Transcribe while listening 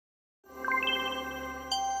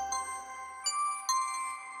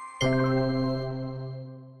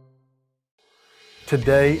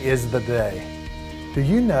Today is the day. Do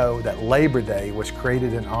you know that Labor Day was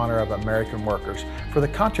created in honor of American workers for the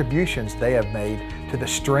contributions they have made to the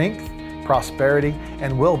strength, prosperity,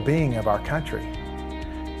 and well-being of our country?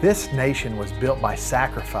 This nation was built by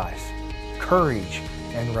sacrifice, courage,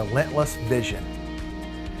 and relentless vision.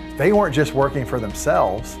 They weren't just working for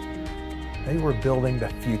themselves, they were building the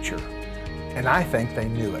future, and I think they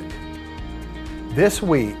knew it. This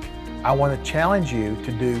week, I want to challenge you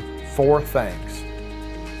to do 4 things.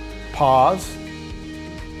 Pause,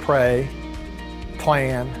 pray,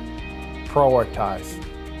 plan, prioritize.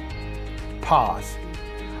 Pause.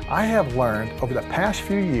 I have learned over the past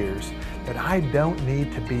few years that I don't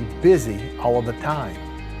need to be busy all of the time.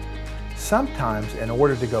 Sometimes, in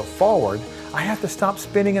order to go forward, I have to stop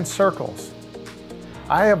spinning in circles.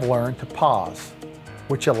 I have learned to pause,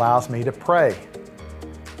 which allows me to pray.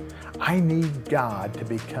 I need God to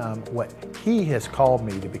become what He has called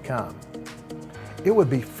me to become. It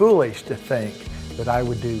would be foolish to think that I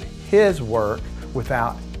would do His work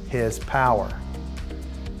without His power.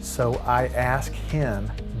 So I ask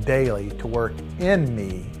Him daily to work in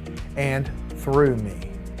me and through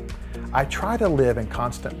me. I try to live in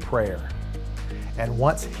constant prayer, and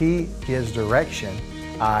once He gives direction,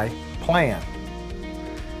 I plan.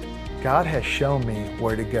 God has shown me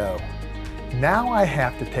where to go. Now I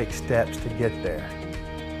have to take steps to get there.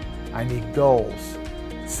 I need goals,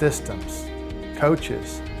 systems,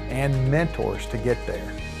 coaches, and mentors to get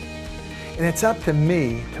there. And it's up to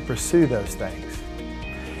me to pursue those things.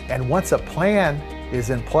 And once a plan is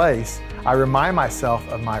in place, I remind myself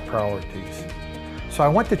of my priorities. So I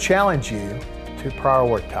want to challenge you to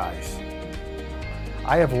prioritize.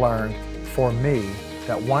 I have learned for me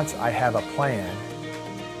that once I have a plan,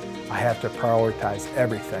 I have to prioritize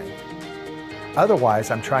everything. Otherwise,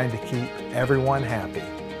 I'm trying to keep everyone happy,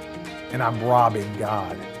 and I'm robbing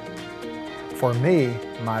God. For me,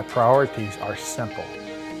 my priorities are simple.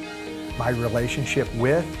 My relationship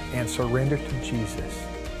with and surrender to Jesus.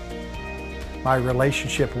 My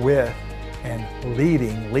relationship with and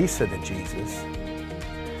leading Lisa to Jesus.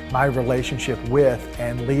 My relationship with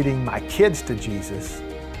and leading my kids to Jesus.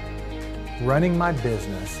 Running my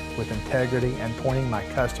business with integrity and pointing my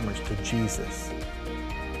customers to Jesus.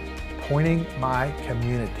 Pointing my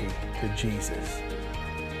community to Jesus.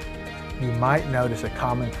 You might notice a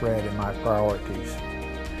common thread in my priorities.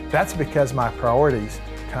 That's because my priorities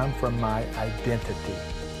come from my identity,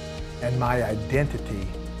 and my identity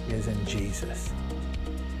is in Jesus.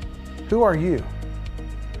 Who are you,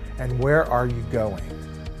 and where are you going?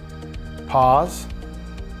 Pause,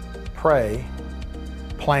 pray,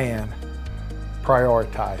 plan,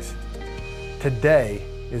 prioritize. Today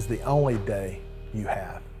is the only day you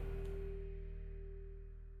have.